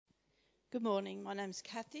Good morning. My name's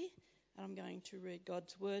Kathy, and I'm going to read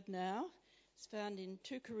God's Word now. It's found in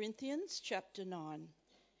 2 Corinthians chapter 9.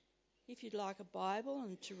 If you'd like a Bible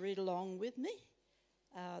and to read along with me,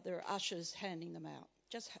 there are ushers handing them out.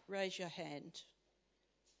 Just raise your hand.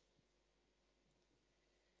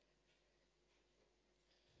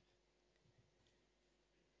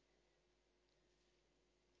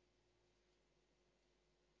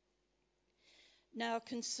 Now,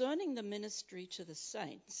 concerning the ministry to the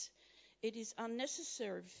saints, it is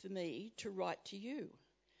unnecessary for me to write to you,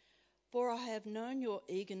 for I have known your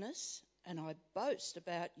eagerness, and I boast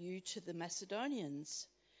about you to the Macedonians.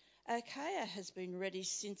 Achaia has been ready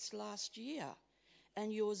since last year,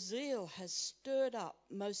 and your zeal has stirred up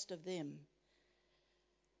most of them.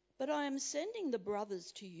 But I am sending the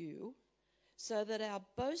brothers to you, so that our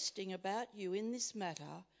boasting about you in this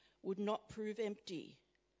matter would not prove empty,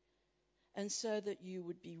 and so that you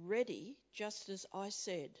would be ready, just as I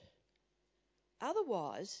said.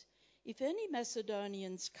 Otherwise, if any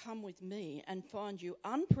Macedonians come with me and find you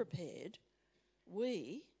unprepared,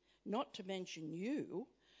 we, not to mention you,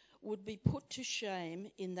 would be put to shame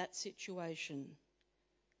in that situation.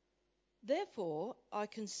 Therefore, I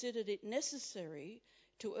considered it necessary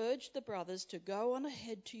to urge the brothers to go on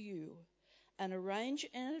ahead to you and arrange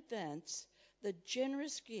in advance the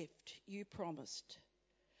generous gift you promised,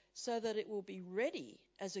 so that it will be ready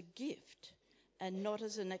as a gift and not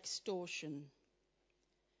as an extortion.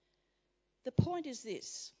 The point is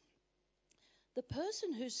this: the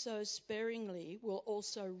person who sows sparingly will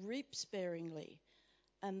also reap sparingly,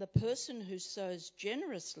 and the person who sows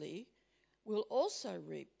generously will also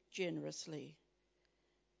reap generously.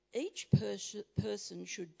 Each person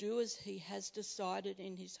should do as he has decided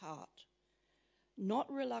in his heart,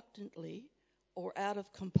 not reluctantly or out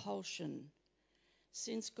of compulsion,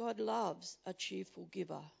 since God loves a cheerful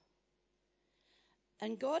giver.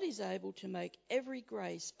 And God is able to make every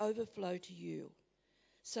grace overflow to you,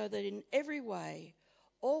 so that in every way,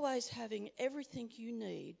 always having everything you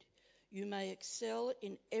need, you may excel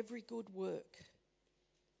in every good work.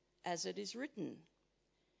 As it is written,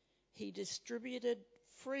 He distributed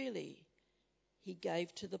freely, He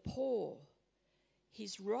gave to the poor,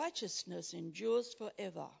 His righteousness endures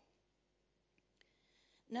forever.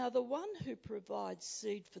 Now the one who provides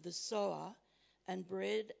seed for the sower and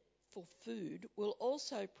bread for food will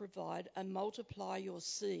also provide and multiply your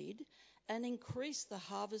seed and increase the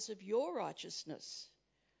harvest of your righteousness.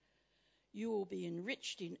 You will be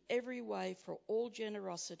enriched in every way for all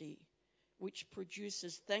generosity, which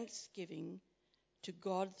produces thanksgiving to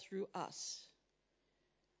God through us.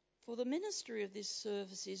 For the ministry of this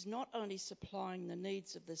service is not only supplying the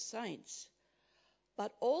needs of the saints,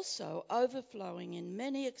 but also overflowing in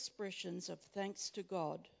many expressions of thanks to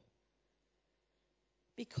God.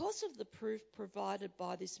 Because of the proof provided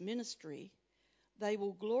by this ministry, they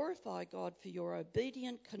will glorify God for your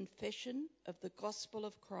obedient confession of the gospel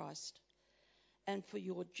of Christ and for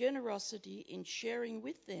your generosity in sharing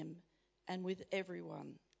with them and with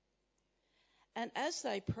everyone. And as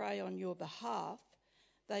they pray on your behalf,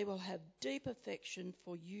 they will have deep affection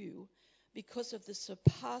for you because of the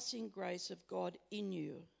surpassing grace of God in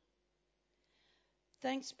you.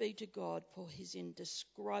 Thanks be to God for His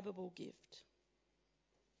indescribable gift.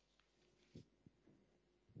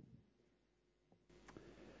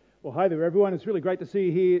 Well, hi there, everyone. It's really great to see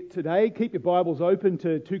you here today. Keep your Bibles open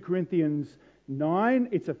to 2 Corinthians 9.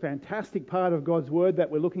 It's a fantastic part of God's Word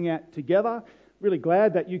that we're looking at together. Really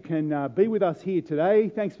glad that you can be with us here today.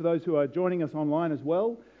 Thanks for those who are joining us online as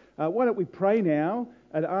well. Why don't we pray now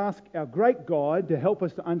and ask our great God to help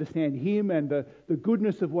us to understand Him and the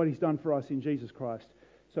goodness of what He's done for us in Jesus Christ.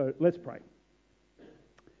 So let's pray.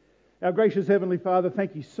 Our gracious Heavenly Father,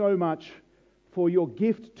 thank you so much for your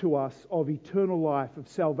gift to us of eternal life, of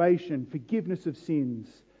salvation, forgiveness of sins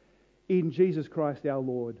in Jesus Christ our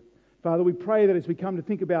Lord. Father, we pray that as we come to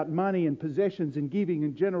think about money and possessions and giving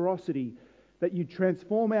and generosity, that you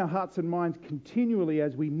transform our hearts and minds continually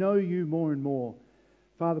as we know you more and more.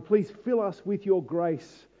 Father, please fill us with your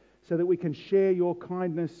grace so that we can share your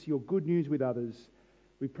kindness, your good news with others.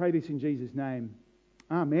 We pray this in Jesus' name.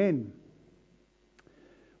 Amen.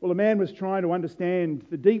 Well, a man was trying to understand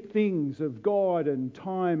the deep things of God and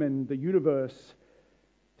time and the universe.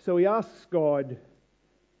 So he asks God,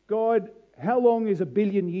 how long is 1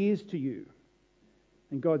 billion years to you?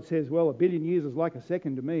 And God says, well, 1 billion years is like a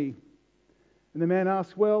second to me. And the man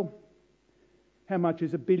asks, well, how much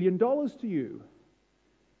is $1 billion to you?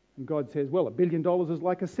 And God says, well, $1 billion is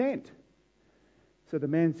like a cent. So the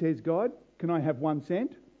man says, God, can I have 1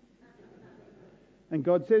 cent? And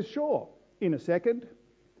God says, sure, in a second.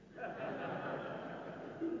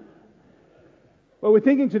 Well, we're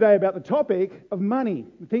thinking today about the topic of money.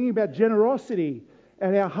 We're thinking about generosity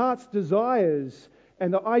and our heart's desires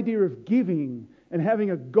and the idea of giving and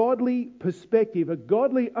having a godly perspective, a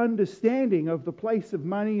godly understanding of the place of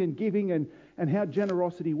money and giving and how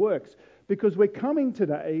generosity works. Because we're coming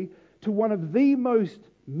today to one of the most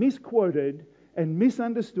misquoted and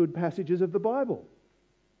misunderstood passages of the Bible.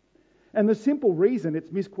 And the simple reason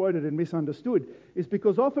it's misquoted and misunderstood is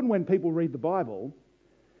because often when people read the Bible,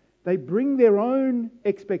 they bring their own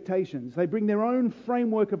expectations. They bring their own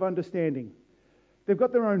framework of understanding. They've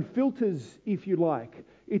got their own filters, if you like.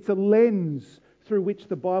 It's a lens through which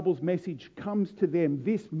the Bible's message comes to them.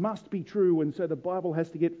 This must be true, and so the Bible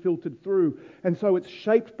has to get filtered through. And so it's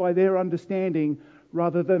shaped by their understanding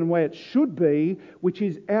rather than the way it should be, which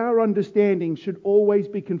is our understanding should always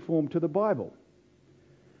be conformed to the Bible.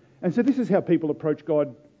 And so this is how people approach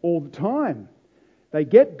God all the time. They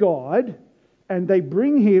get God and they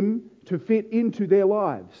bring him to fit into their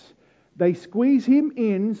lives. They squeeze him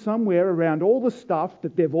in somewhere around all the stuff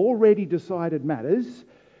that they've already decided matters,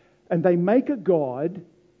 and they make a God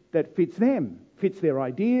that fits them, fits their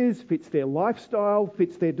ideas, fits their lifestyle,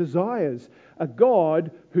 fits their desires. A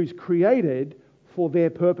God who's created for their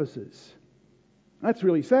purposes. That's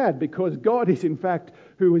really sad, because God is in fact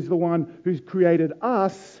who is the one who's created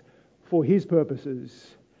us for his purposes.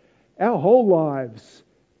 Our whole lives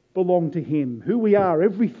belong to him. Who we are,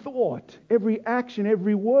 every thought, every action,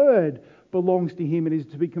 every word belongs to him and is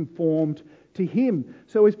to be conformed to him.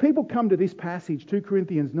 So as people come to this passage, 2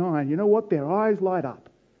 Corinthians 9, you know what? Their eyes light up.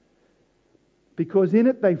 Because in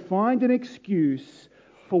it they find an excuse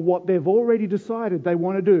for what they've already decided they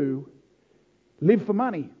want to do: live for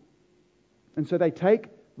money. And so they take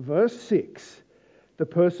verse 6. The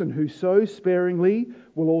person who sows sparingly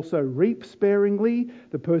will also reap sparingly.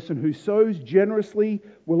 The person who sows generously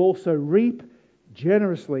will also reap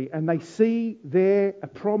generously. And they see there a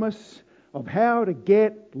promise of how to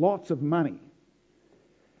get lots of money.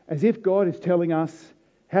 As if God is telling us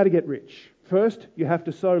how to get rich. First, you have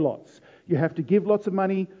to sow lots. You have to give lots of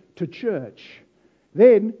money to church.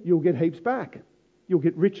 Then you'll get heaps back. You'll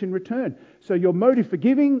get rich in return. So your motive for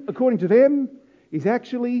giving, according to them, is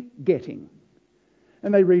actually getting.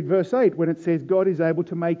 And they read verse 8 when it says, God is able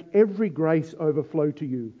to make every grace overflow to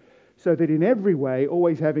you, so that in every way,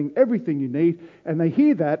 always having everything you need. And they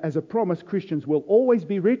hear that as a promise. Christians will always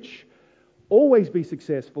be rich, always be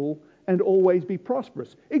successful, and always be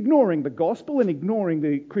prosperous. Ignoring the gospel and ignoring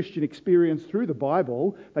the Christian experience through the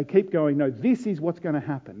Bible, they keep going, no, this is what's going to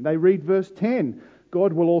happen. They read verse 10,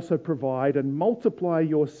 God will also provide and multiply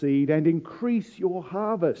your seed and increase your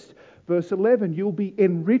harvest. Verse 11, you'll be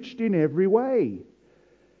enriched in every way.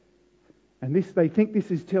 And they think this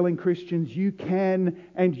is telling Christians, you can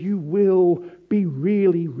and you will be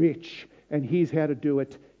really rich. And here's how to do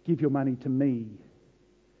it. Give your money to me.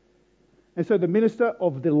 And so the minister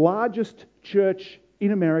of the largest church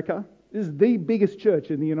in America, this is the biggest church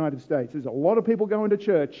in the United States. There's a lot of people going to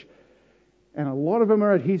church, and a lot of them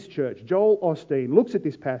are at his church. Joel Osteen looks at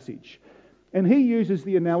this passage, and he uses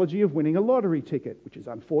the analogy of winning a lottery ticket, which is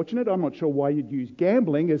unfortunate. I'm not sure why you'd use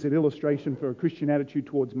gambling as an illustration for a Christian attitude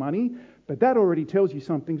towards money, but that already tells you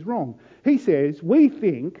something's wrong. He says, we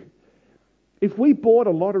think if we bought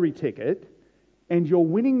a lottery ticket and your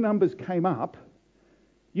winning numbers came up,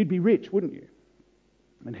 you'd be rich, wouldn't you?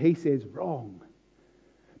 And he says, wrong.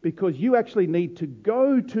 Because you actually need to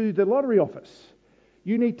go to the lottery office.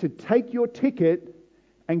 You need to take your ticket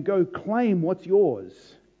and go claim what's yours.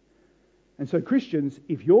 And so Christians,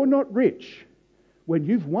 if you're not rich, when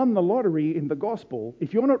you've won the lottery in the gospel,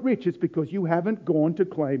 if you're not rich, it's because you haven't gone to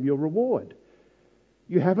claim your reward.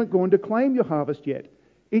 You haven't gone to claim your harvest yet.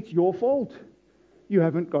 It's your fault. You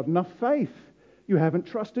haven't got enough faith. You haven't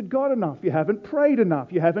trusted God enough. You haven't prayed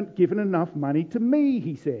enough. You haven't given enough money to me,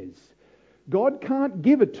 he says. God can't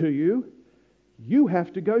give it to you. You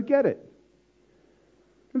have to go get it.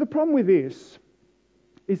 And the problem with this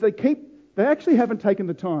is they actually haven't taken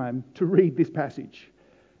the time to read this passage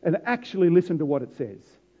and actually listen to what it says.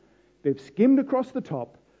 They've skimmed across the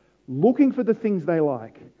top, looking for the things they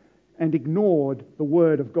like, and ignored the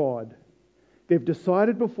word of God. They've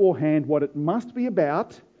decided beforehand what it must be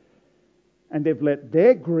about, and they've let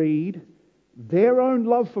their greed, their own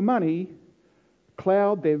love for money,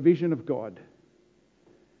 cloud their vision of God.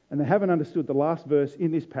 And they haven't understood the last verse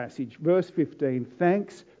in this passage, verse 15.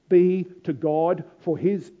 Thanks be to God for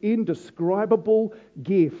his indescribable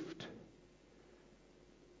gift.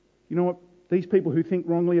 You know what? These people who think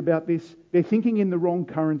wrongly about this, they're thinking in the wrong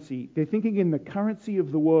currency. They're thinking in the currency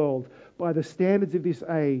of the world by the standards of this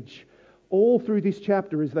age. all through this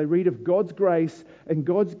chapter, as they read of God's grace and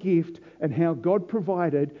God's gift and how God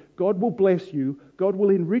provided, God will bless you, God will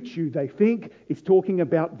enrich you, they think it's talking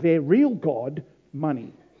about their real God,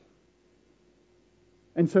 money.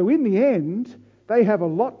 And so in the end, they have a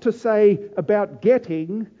lot to say about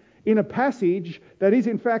getting in a passage that is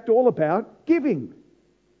in fact all about giving.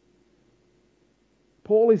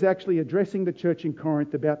 Paul is actually addressing the church in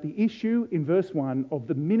Corinth about the issue in verse 1 of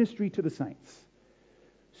the ministry to the saints,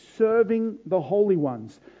 serving the holy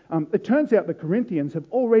ones. It turns out the Corinthians have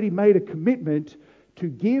already made a commitment to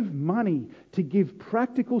give money, to give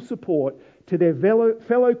practical support to their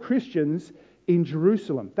fellow Christians in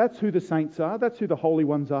Jerusalem. That's who the saints are. That's who the holy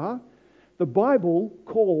ones are. The Bible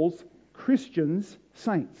calls Christians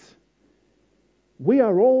saints. We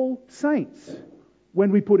are all saints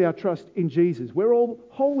when we put our trust in Jesus. We're all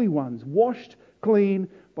holy ones, washed clean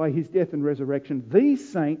by his death and resurrection. These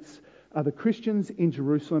saints are the Christians in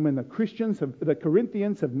Jerusalem, and the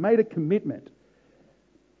Corinthians have made a commitment.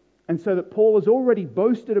 And so that Paul has already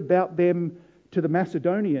boasted about them to the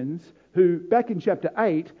Macedonians, who back in chapter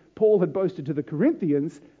 8, Paul had boasted to the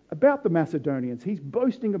Corinthians about the Macedonians. He's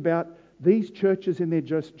boasting about these churches in their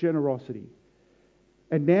just generosity.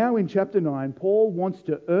 And now in chapter 9, Paul wants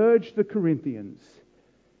to urge the Corinthians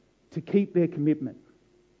to keep their commitment.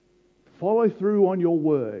 Follow through on your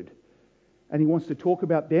word. And he wants to talk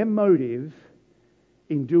about their motive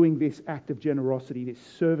in doing this act of generosity, this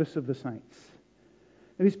service of the saints.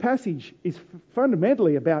 And this passage is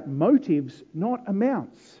fundamentally about motives, not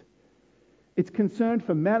amounts. It's concerned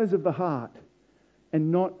for matters of the heart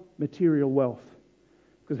and not material wealth.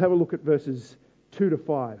 Because have a look at verses 2 to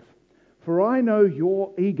 5. For I know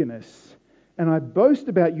your eagerness, and I boast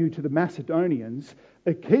about you to the Macedonians.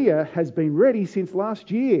 Achaia has been ready since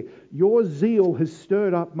last year. Your zeal has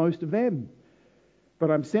stirred up most of them.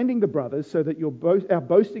 But I'm sending the brothers so that our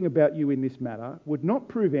boasting about you in this matter would not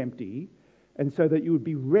prove empty, and so that you would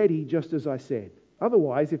be ready just as I said.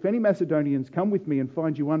 Otherwise, if any Macedonians come with me and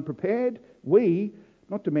find you unprepared, we,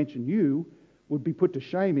 not to mention you, would be put to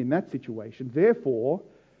shame in that situation. Therefore,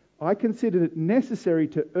 I considered it necessary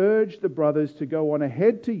to urge the brothers to go on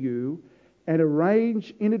ahead to you and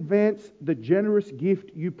arrange in advance the generous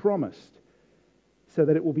gift you promised, so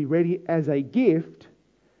that it will be ready as a gift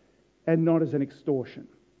and not as an extortion.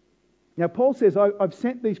 Now, Paul says, I've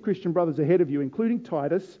sent these Christian brothers ahead of you, including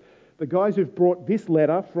Titus, the guys who've brought this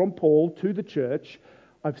letter from Paul to the church.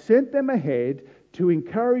 I've sent them ahead to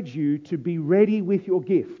encourage you to be ready with your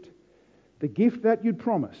gift, the gift that you'd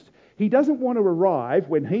promised. He doesn't want to arrive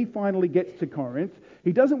when he finally gets to Corinth.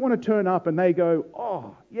 He doesn't want to turn up and they go,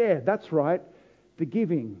 oh, yeah, that's right, the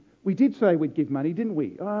giving. We did say we'd give money, didn't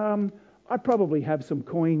we? I probably have some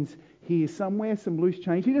coins here somewhere, some loose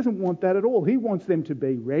change. He doesn't want that at all. He wants them to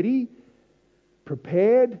be ready,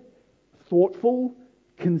 prepared, thoughtful,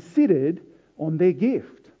 considered on their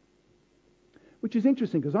gift. Which is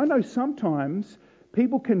interesting, because I know sometimes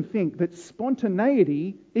people can think that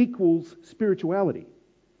spontaneity equals spirituality.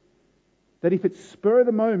 That if it's spur of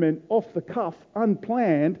the moment, off the cuff,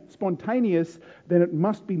 unplanned, spontaneous, then it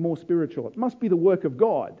must be more spiritual. It must be the work of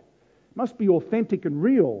God. It must be authentic and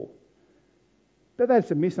real. But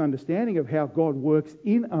that's a misunderstanding of how God works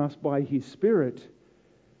in us by his Spirit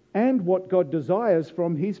and what God desires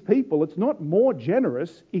from his people. It's not more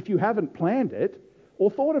generous if you haven't planned it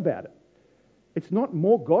or thought about it. It's not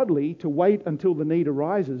more godly to wait until the need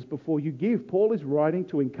arises before you give. Paul is writing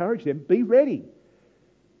to encourage them, be ready,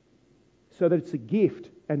 so that it's a gift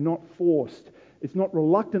and not forced. It's not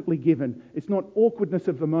reluctantly given. It's not awkwardness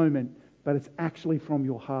of the moment, but it's actually from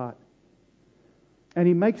your heart. And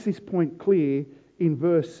he makes this point clear in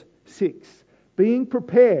verse 6. Being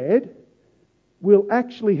prepared will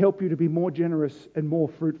actually help you to be more generous and more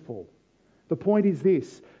fruitful. The point is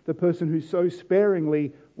this: the person who sows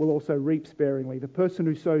sparingly will also reap sparingly. The person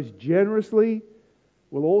who sows generously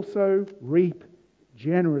will also reap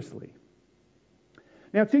generously.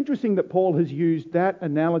 Now, it's interesting that Paul has used that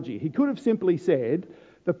analogy. He could have simply said,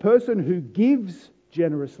 the person who gives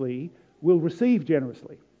generously will receive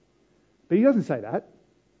generously. But he doesn't say that.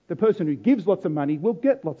 The person who gives lots of money will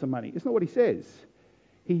get lots of money. It's not what he says.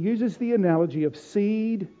 He uses the analogy of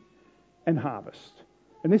seed and harvest.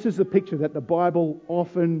 And this is the picture that the Bible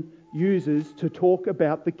often uses to talk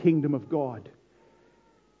about the kingdom of God.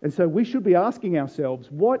 And so we should be asking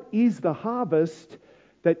ourselves, what is the harvest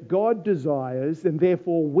that God desires and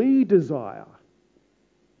therefore we desire?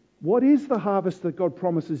 What is the harvest that God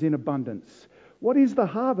promises in abundance? What is the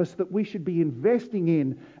harvest that we should be investing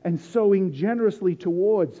in and sowing generously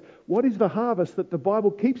towards? What is the harvest that the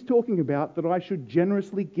Bible keeps talking about that I should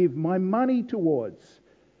generously give my money towards?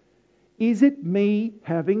 Is it me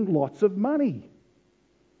having lots of money?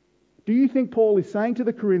 Do you think Paul is saying to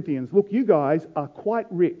the Corinthians, look, you guys are quite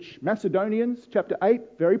rich. Macedonians, chapter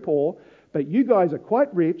 8, very poor, but you guys are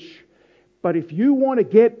quite rich. But if you want to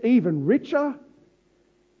get even richer,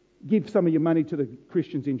 give some of your money to the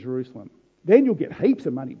Christians in Jerusalem. Then you'll get heaps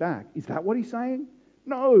of money back. Is that what he's saying?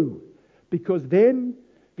 No. Because then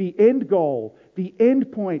the end goal, the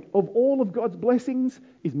end point of all of God's blessings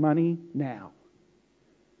is money now.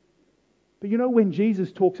 But you know, when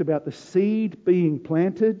Jesus talks about the seed being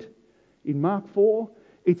planted in Mark 4,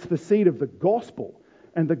 it's the seed of the gospel.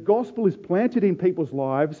 And the gospel is planted in people's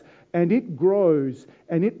lives, and it grows,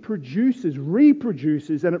 and it produces,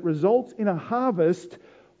 reproduces, and it results in a harvest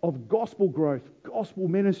of gospel growth, gospel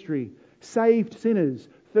ministry, saved sinners,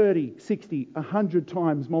 30, 60, 100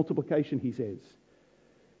 times multiplication, he says.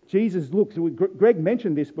 Jesus looks, Greg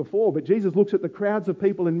mentioned this before, but Jesus looks at the crowds of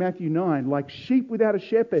people in Matthew 9 like sheep without a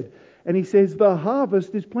shepherd, and he says, the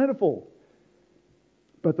harvest is plentiful,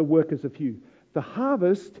 but the workers are few. The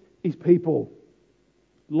harvest is people,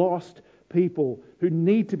 lost people who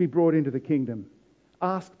need to be brought into the kingdom.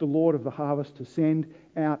 Ask the Lord of the harvest to send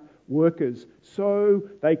out workers so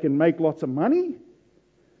they can make lots of money?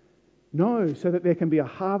 No, so that there can be a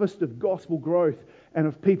harvest of gospel growth and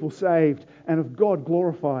of people saved and of God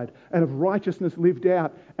glorified and of righteousness lived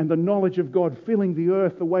out and the knowledge of God filling the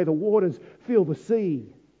earth the way the waters fill the sea.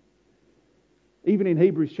 Even in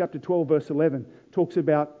Hebrews chapter 12 verse 11 talks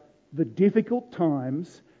about the difficult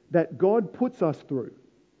times that God puts us through,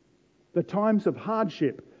 the times of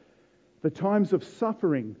hardship, the times of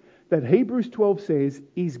suffering, that Hebrews 12 says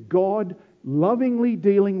is God lovingly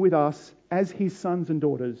dealing with us as his sons and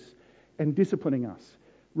daughters and disciplining us,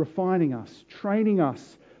 refining us, training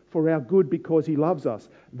us for our good because he loves us.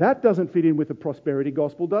 That doesn't fit in with the prosperity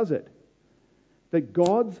gospel, does it? That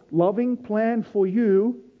God's loving plan for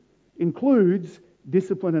you includes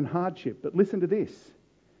discipline and hardship. But listen to this.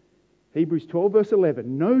 Hebrews 12 verse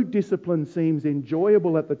 11. No discipline seems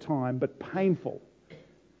enjoyable at the time, but painful.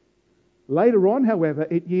 Later on, however,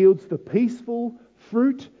 it yields the peaceful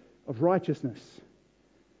fruit of righteousness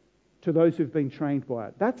to those who've been trained by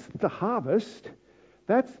it. That's the harvest.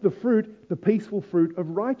 That's the fruit, the peaceful fruit of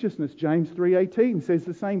righteousness. James 3:18 says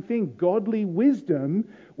the same thing. Godly wisdom,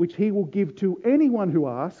 which he will give to anyone who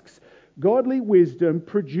asks, godly wisdom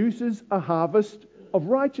produces a harvest of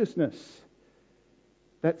righteousness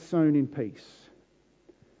that's sown in peace.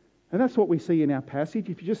 And that's what we see in our passage.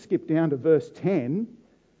 If you just skip down to verse 10,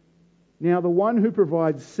 now the one who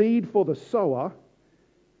provides seed for the sower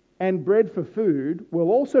and bread for food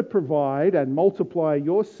will also provide and multiply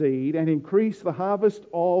your seed and increase the harvest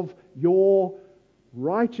of your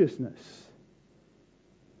righteousness.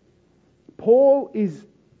 Paul is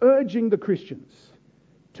urging the Christians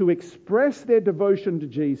to express their devotion to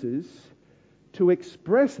Jesus, to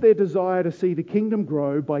express their desire to see the kingdom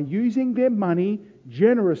grow by using their money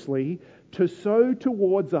generously to sow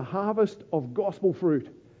towards a harvest of gospel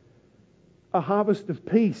fruit, a harvest of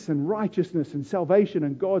peace and righteousness and salvation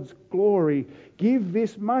and God's glory. Give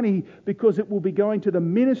this money because it will be going to the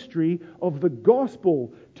ministry of the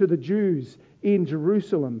gospel to the Jews in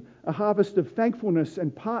Jerusalem, a harvest of thankfulness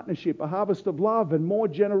and partnership, a harvest of love and more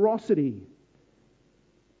generosity.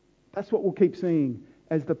 That's what we'll keep seeing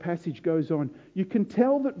as the passage goes on. You can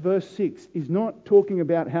tell that verse 6 is not talking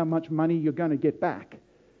about how much money you're going to get back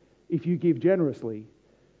if you give generously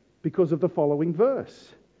because of the following verse.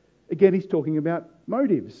 Again, he's talking about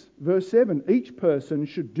motives. Verse 7, each person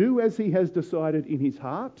should do as he has decided in his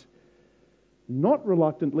heart, not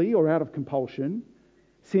reluctantly or out of compulsion,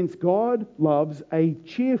 since God loves a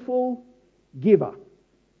cheerful giver.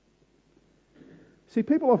 See,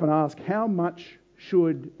 people often ask, how much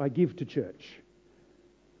should I give to church?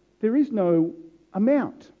 There is no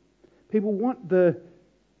amount. People want the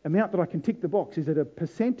amount that I can tick the box. Is it a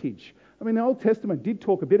percentage? I mean, the Old Testament did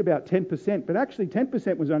talk a bit about 10%, but actually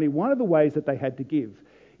 10% was only one of the ways that they had to give.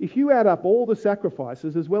 If you add up all the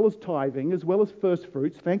sacrifices, as well as tithing, as well as first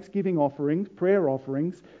fruits, thanksgiving offerings, prayer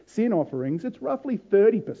offerings, sin offerings, it's roughly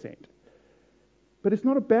 30%. But it's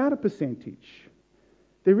not about a percentage.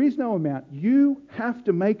 There is no amount. You have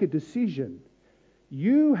to make a decision.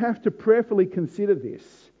 You have to prayerfully consider this.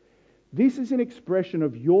 This is an expression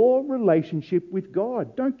of your relationship with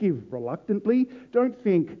God. Don't give reluctantly. Don't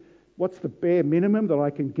think, what's the bare minimum that I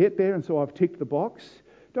can get there and so I've ticked the box?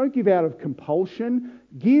 Don't give out of compulsion.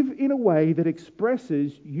 Give in a way that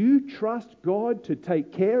expresses you trust God to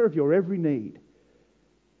take care of your every need.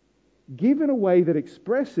 Give in a way that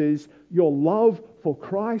expresses your love for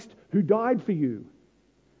Christ who died for you.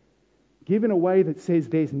 Give in a way that says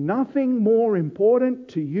there's nothing more important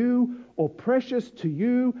to you or precious to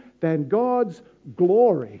you than God's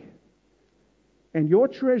glory. And your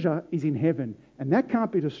treasure is in heaven, and that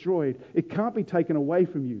can't be destroyed. It can't be taken away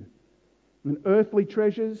from you. And earthly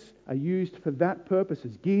treasures are used for that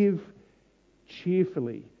purposes. Give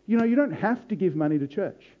cheerfully. You know, you don't have to give money to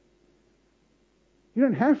church. You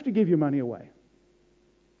don't have to give your money away.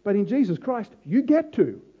 But in Jesus Christ, you get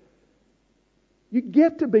to. You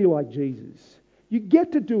get to be like Jesus. You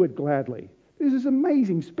get to do it gladly. This is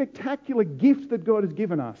amazing, spectacular gift that God has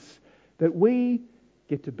given us, that we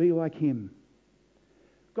get to be like Him.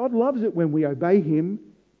 God loves it when we obey Him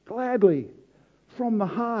gladly, from the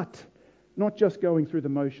heart, not just going through the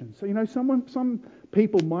motions. So, you know, some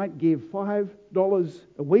people might give $5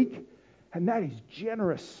 a week, and that is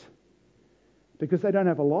generous because they don't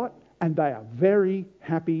have a lot and they are very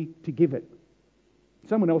happy to give it.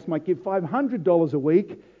 Someone else might give $500 a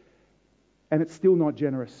week, and it's still not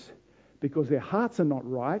generous because their hearts are not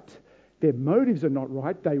right, their motives are not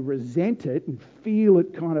right, they resent it and feel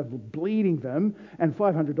it kind of bleeding them, and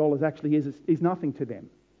 $500 actually is nothing to them.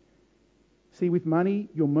 See, with money,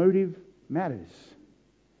 your motive matters.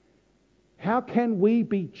 How can we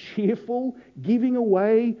be cheerful giving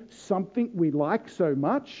away something we like so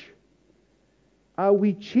much? Are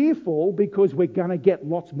we cheerful because we're going to get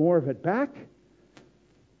lots more of it back?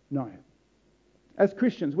 No. As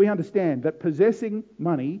Christians, we understand that possessing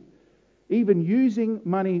money, even using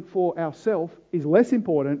money for ourselves, is less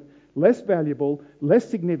important, less valuable, less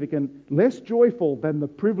significant, less joyful than the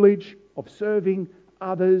privilege of serving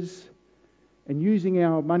others and using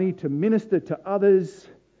our money to minister to others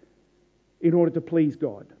in order to please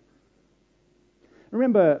God.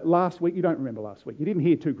 Remember last week? You don't remember last week. You didn't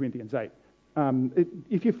hear 2 Corinthians 8.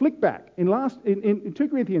 If you flick back, in 2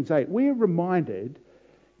 Corinthians 8, we are reminded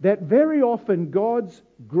that very often God's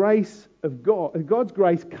grace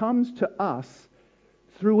comes to us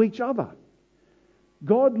through each other.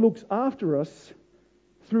 God looks after us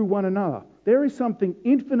through one another. There is something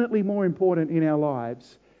infinitely more important in our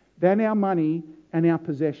lives than our money and our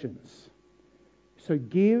possessions. So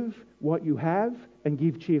give what you have and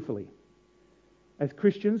give cheerfully. As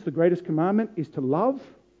Christians, the greatest commandment is to love.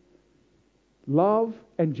 Love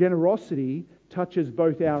and generosity touches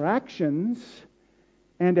both our actions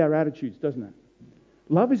and our attitudes, doesn't it?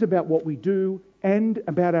 Love is about what we do and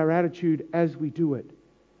about our attitude as we do it.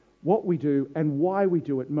 What we do and why we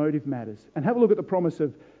do it, motive matters. And have a look at the promise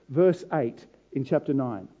of verse 8 in chapter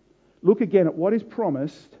 9. Look again at what is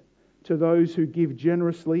promised to those who give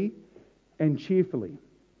generously and cheerfully.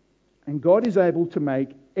 And God is able to make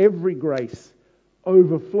every grace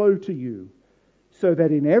overflow to you, so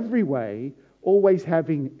that in every way, always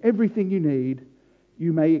having everything you need,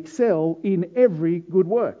 you may excel in every good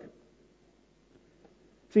work.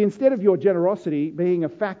 See, instead of your generosity being a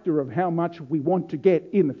factor of how much we want to get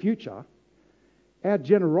in the future, our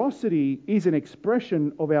generosity is an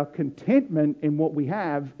expression of our contentment in what we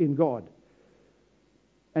have in God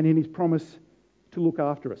and in His promise to look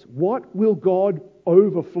after us. What will God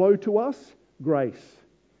overflow to us? Grace.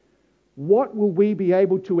 What will we be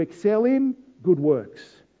able to excel in? Good works.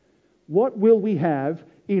 What will we have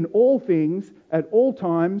in all things, at all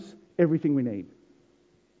times, everything we need?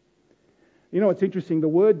 You know, it's interesting. The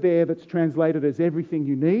word there that's translated as everything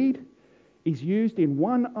you need is used in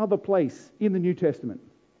one other place in the New Testament.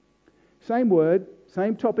 Same word,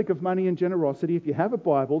 same topic of money and generosity. If you have a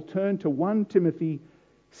Bible, turn to 1 Timothy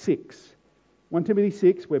 6. 1 Timothy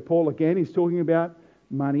 6, where Paul again is talking about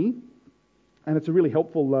money. And it's a really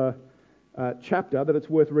helpful chapter that it's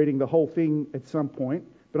worth reading the whole thing at some point.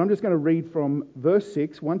 But I'm just going to read from verse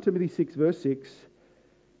 6, 1 Timothy 6, verse 6.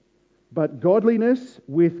 But godliness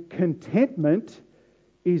with contentment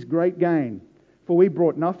is great gain. For we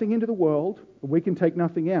brought nothing into the world, and we can take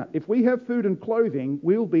nothing out. If we have food and clothing,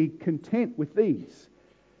 we'll be content with these.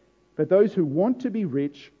 But those who want to be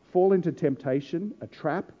rich fall into temptation, a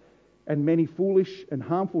trap, and many foolish and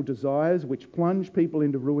harmful desires which plunge people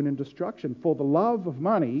into ruin and destruction. For the love of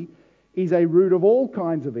money is a root of all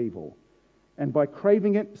kinds of evil. And by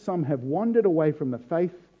craving it, some have wandered away from the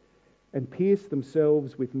faith and pierced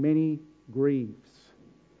themselves with many griefs.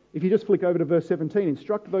 If you just flick over to verse 17,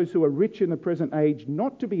 instruct those who are rich in the present age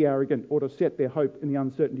not to be arrogant or to set their hope in the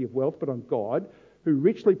uncertainty of wealth, but on God, who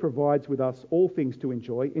richly provides with us all things to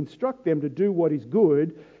enjoy. Instruct them to do what is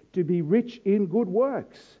good, to be rich in good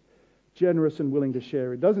works, generous and willing to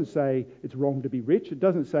share. It doesn't say it's wrong to be rich. It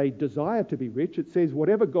doesn't say desire to be rich. It says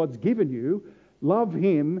whatever God's given you, love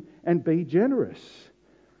Him and be generous.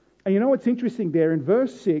 And you know what's interesting there? In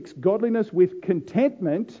verse 6, godliness with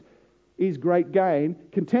contentment is great gain.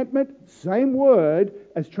 Contentment, same word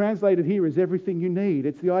as translated here, is everything you need.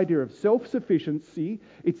 It's the idea of self-sufficiency.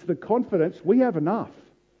 It's the confidence we have enough.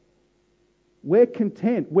 We're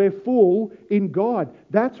content. We're full in God.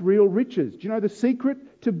 That's real riches. Do you know the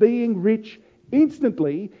secret to being rich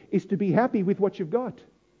instantly is to be happy with what you've got?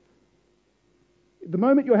 The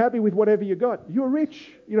moment you're happy with whatever you got, you're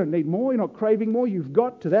rich. You don't need more. You're not craving more. You've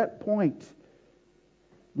got to that point.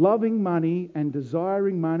 Loving money and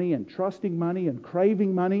desiring money and trusting money and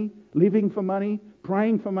craving money, living for money,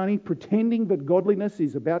 praying for money, pretending that godliness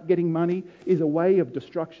is about getting money is a way of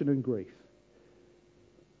destruction and grief.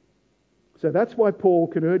 So that's why Paul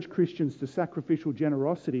can urge Christians to sacrificial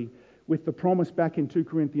generosity with the promise back in 2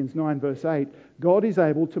 Corinthians 9 verse 8, God is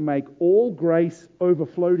able to make all grace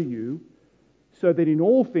overflow to you so that in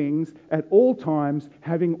all things, at all times,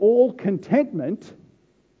 having all contentment,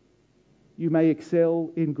 you may excel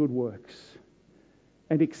in good works.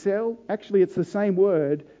 And excel, actually it's the same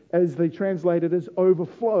word as they translated as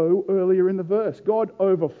overflow earlier in the verse. God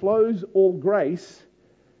overflows all grace,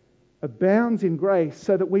 abounds in grace,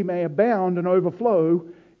 so that we may abound and overflow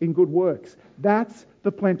in good works. That's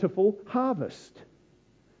the plentiful harvest.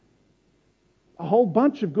 A whole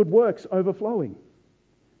bunch of good works overflowing.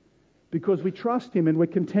 Because we trust Him and we're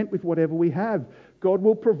content with whatever we have. God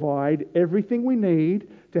will provide everything we need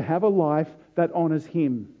to have a life that honours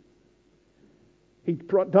Him. He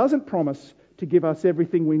doesn't promise to give us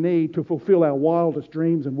everything we need to fulfill our wildest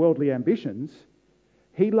dreams and worldly ambitions.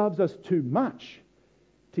 He loves us too much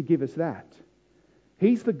to give us that.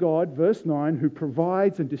 He's the God, verse 9, who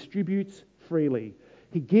provides and distributes freely.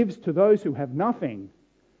 He gives to those who have nothing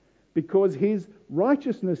because His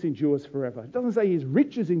righteousness endures forever. It doesn't say His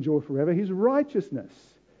riches endure forever, His righteousness.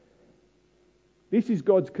 This is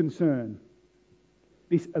God's concern.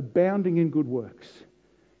 This abounding in good works.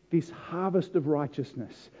 This harvest of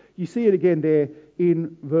righteousness. You see it again there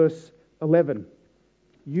in verse 11.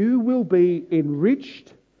 You will be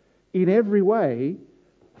enriched in every way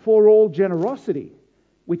for all generosity,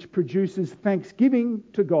 which produces thanksgiving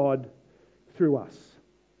to God through us.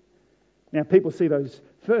 Now people see those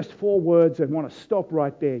first four words and want to stop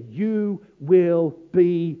right there. You will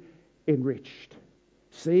be enriched.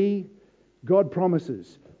 See, God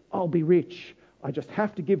promises, I'll be rich. I just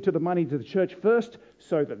have to give to the money to the church first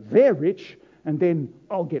so that they're rich and then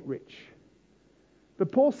I'll get rich.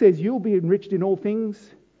 But Paul says you'll be enriched in all things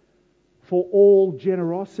for all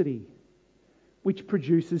generosity, which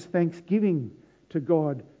produces thanksgiving to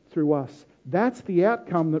God through us. That's the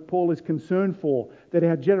outcome that Paul is concerned for, that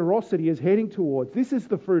our generosity is heading towards. This is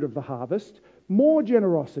the fruit of the harvest, more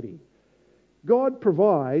generosity. God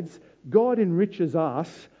provides, God enriches us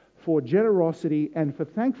for generosity and for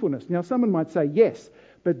thankfulness. Now someone might say, yes,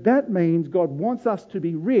 but that means God wants us to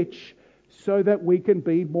be rich so that we can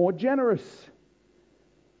be more generous.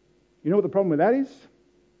 You know what the problem with that is?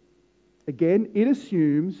 Again, it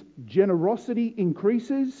assumes generosity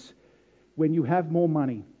increases when you have more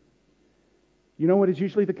money. You know what is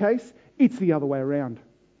usually the case? It's the other way around.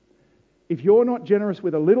 If you're not generous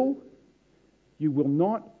with a little, you will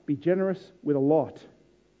not be generous with a lot.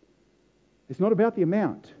 It's not about the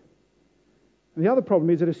amount. And the other problem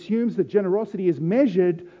is it assumes that generosity is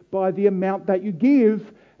measured by the amount that you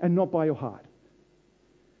give and not by your heart.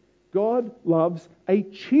 God loves a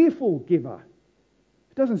cheerful giver.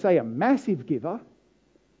 It doesn't say a massive giver.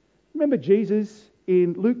 Remember, Jesus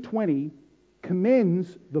in Luke 20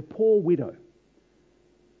 commends the poor widow.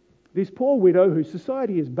 This poor widow, who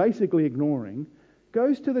society is basically ignoring,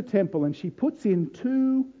 goes to the temple and she puts in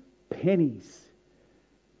 2 pennies.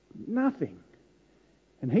 Nothing.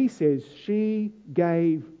 And he says she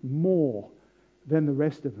gave more than the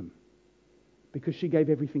rest of them because she gave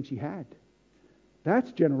everything she had.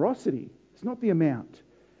 That's generosity. It's not the amount.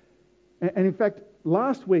 And in fact,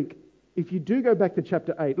 last week, if you do go back to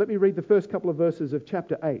chapter 8, let me read the first couple of verses of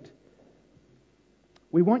chapter 8.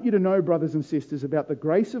 We want you to know, brothers and sisters, about the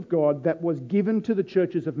grace of God that was given to the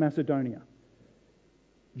churches of Macedonia.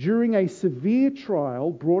 During a severe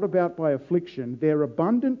trial brought about by affliction, their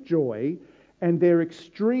abundant joy and their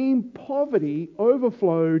extreme poverty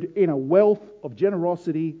overflowed in a wealth of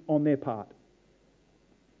generosity on their part.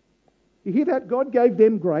 You hear that? God gave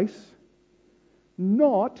them grace,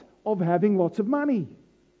 not of having lots of money,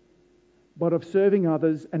 but of serving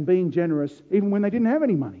others and being generous even when they didn't have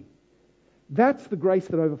any money. That's the grace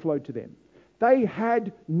that overflowed to them. They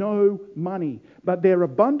had no money, but their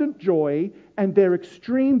abundant joy and their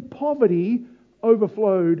extreme poverty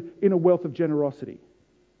overflowed in a wealth of generosity.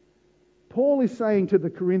 Paul is saying to the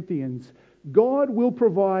Corinthians, God will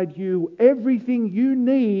provide you everything you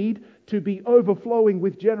need to be overflowing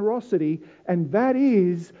with generosity, and that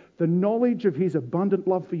is the knowledge of His abundant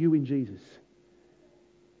love for you in Jesus.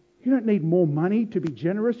 You don't need more money to be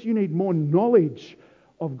generous. You need more knowledge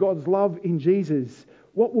of God's love in Jesus.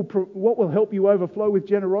 What will help you overflow with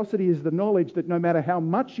generosity is the knowledge that no matter how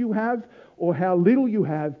much you have or how little you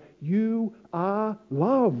have, you are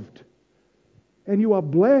loved. And you are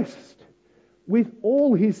blessed with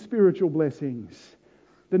all His spiritual blessings.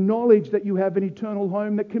 The knowledge that you have an eternal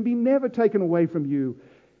home that can be never taken away from you.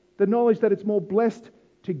 The knowledge that it's more blessed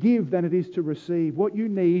to give than it is to receive. What you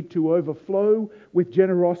need to overflow with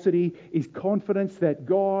generosity is confidence that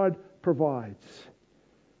God provides.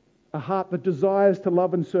 A heart that desires to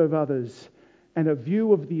love and serve others, and a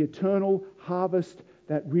view of the eternal harvest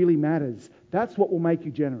that really matters. That's what will make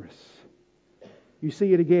you generous. You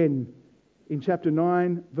see it again in chapter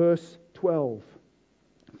 9, verse 12.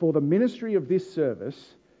 For the ministry of this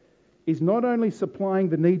service is not only supplying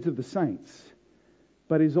the needs of the saints,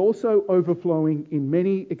 but is also overflowing in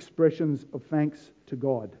many expressions of thanks to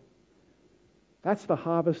God. That's the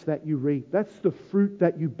harvest that you reap. That's the fruit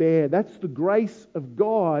that you bear. That's the grace of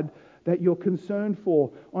God that you're concerned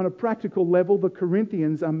for. On a practical level, the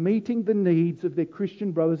Corinthians are meeting the needs of their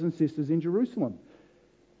Christian brothers and sisters in Jerusalem.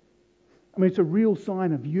 I mean, it's a real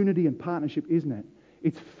sign of unity and partnership, isn't it?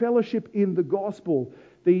 It's fellowship in the gospel.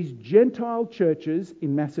 These Gentile churches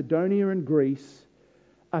in Macedonia and Greece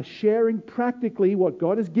are sharing practically what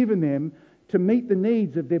God has given them to meet the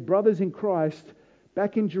needs of their brothers in Christ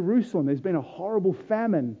back in Jerusalem. There's been a horrible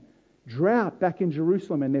famine, drought back in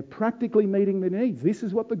Jerusalem, and they're practically meeting the needs. This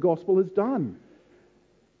is what the gospel has done.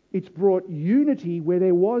 It's brought unity where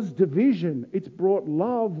there was division. It's brought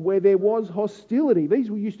love where there was hostility. These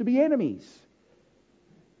used to be enemies.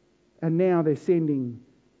 And now they're sending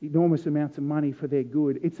enormous amounts of money for their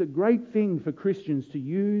good. It's a great thing for Christians to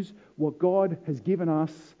use what God has given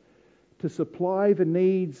us to supply the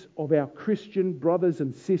needs of our Christian brothers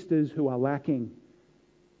and sisters who are lacking.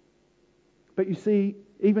 But you see,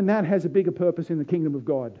 even that has a bigger purpose in the kingdom of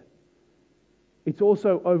God. It's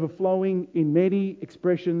also overflowing in many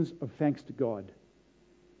expressions of thanks to God.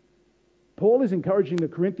 Paul is encouraging the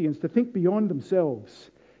Corinthians to think beyond themselves,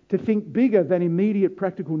 to think bigger than immediate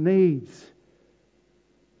practical needs.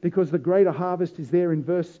 Because the greater harvest is there in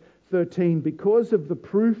verse 13. Because of the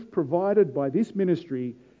proof provided by this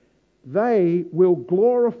ministry, they will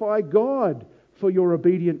glorify God for your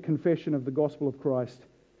obedient confession of the gospel of Christ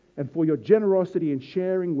and for your generosity in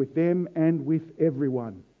sharing with them and with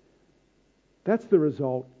everyone. That's the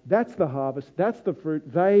result. That's the harvest. That's the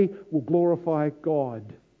fruit. They will glorify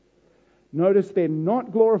God. Notice they're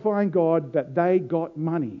not glorifying God that they got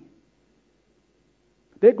money.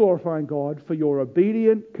 They're glorifying God for your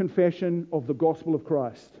obedient confession of the gospel of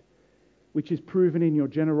Christ, which is proven in your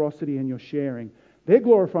generosity and your sharing. They're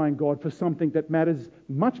glorifying God for something that matters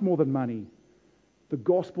much more than money. The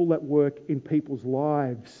gospel at work in people's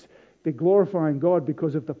lives. They're glorifying God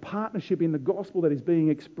because of the partnership in the gospel that is being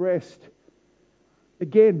expressed.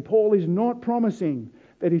 Again, Paul is not promising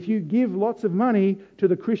that if you give lots of money to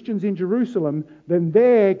the Christians in Jerusalem, then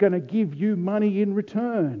they're going to give you money in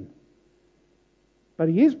return. But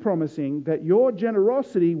he is promising that your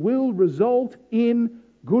generosity will result in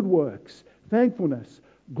good works, thankfulness,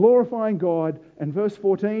 glorifying God, and verse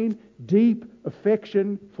 14, deep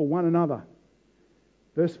affection for one another.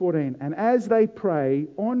 Verse 14, and as they pray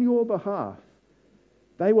on your behalf,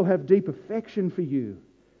 they will have deep affection for you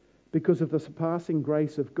because of the surpassing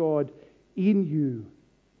grace of God in you.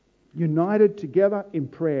 United together in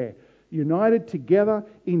prayer, united together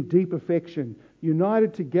in deep affection,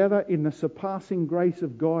 united together in the surpassing grace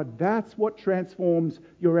of God. That's what transforms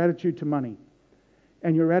your attitude to money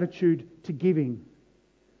and your attitude to giving.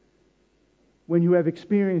 When you have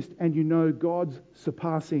experienced and you know God's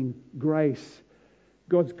surpassing grace,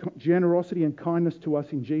 God's generosity and kindness to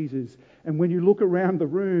us in Jesus, and when you look around the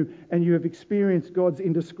room and you have experienced God's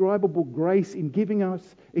indescribable grace in giving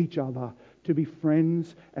us each other to be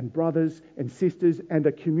friends and brothers and sisters and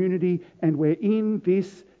a community, and we're in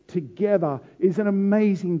this together, is an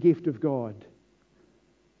amazing gift of God.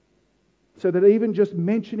 So that even just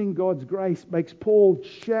mentioning God's grace makes Paul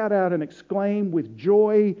shout out and exclaim with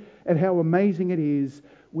joy at how amazing it is,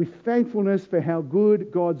 with thankfulness for how good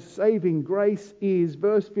God's saving grace is.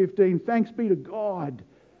 Verse 15, thanks be to God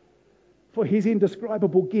for His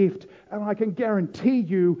indescribable gift. And I can guarantee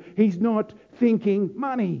you He's not thinking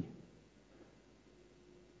money.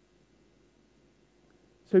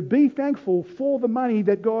 So be thankful for the money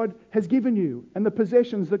that God has given you and the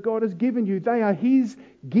possessions that God has given you. They are His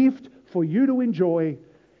gift for you to enjoy,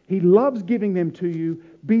 He loves giving them to you.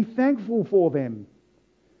 Be thankful for them.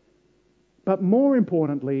 But more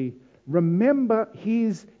importantly, remember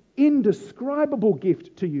His indescribable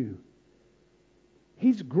gift to you.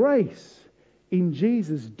 His grace in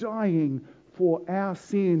Jesus dying for our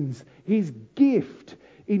sins. His gift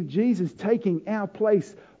in Jesus taking our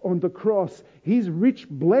place on the cross. His rich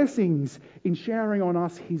blessings in showering on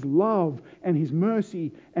us His love and His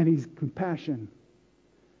mercy and His compassion.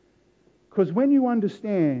 Because when you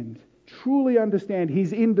truly understand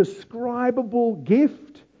His indescribable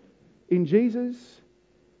gift in Jesus,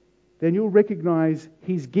 then you'll recognize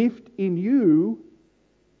His gift in you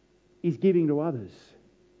is giving to others.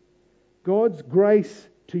 God's grace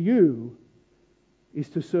to you is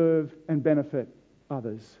to serve and benefit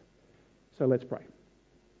others. So let's pray.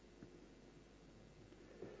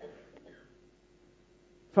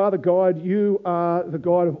 Father God, you are the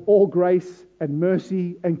God of all grace and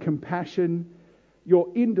mercy and compassion. Your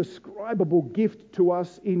indescribable gift to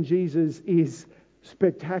us in Jesus is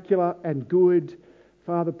spectacular and good.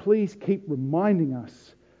 Father, please keep reminding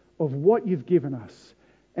us of what you've given us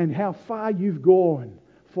and how far you've gone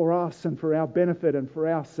for us and for our benefit and for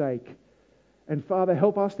our sake. And Father,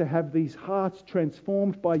 help us to have these hearts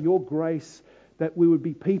transformed by your grace, that we would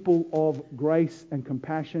be people of grace and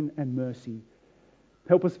compassion and mercy.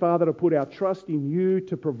 Help us, Father, to put our trust in you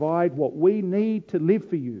to provide what we need to live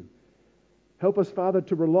for you. Help us, Father,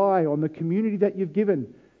 to rely on the community that you've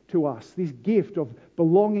given to us, this gift of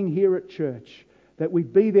belonging here at church, that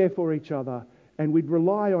we'd be there for each other and we'd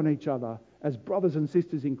rely on each other as brothers and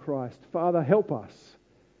sisters in Christ. Father, help us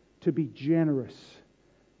to be generous,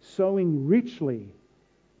 sowing richly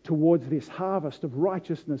towards this harvest of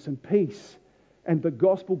righteousness and peace and the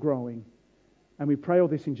gospel growing. And we pray all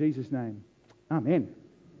this in Jesus' name. Amen.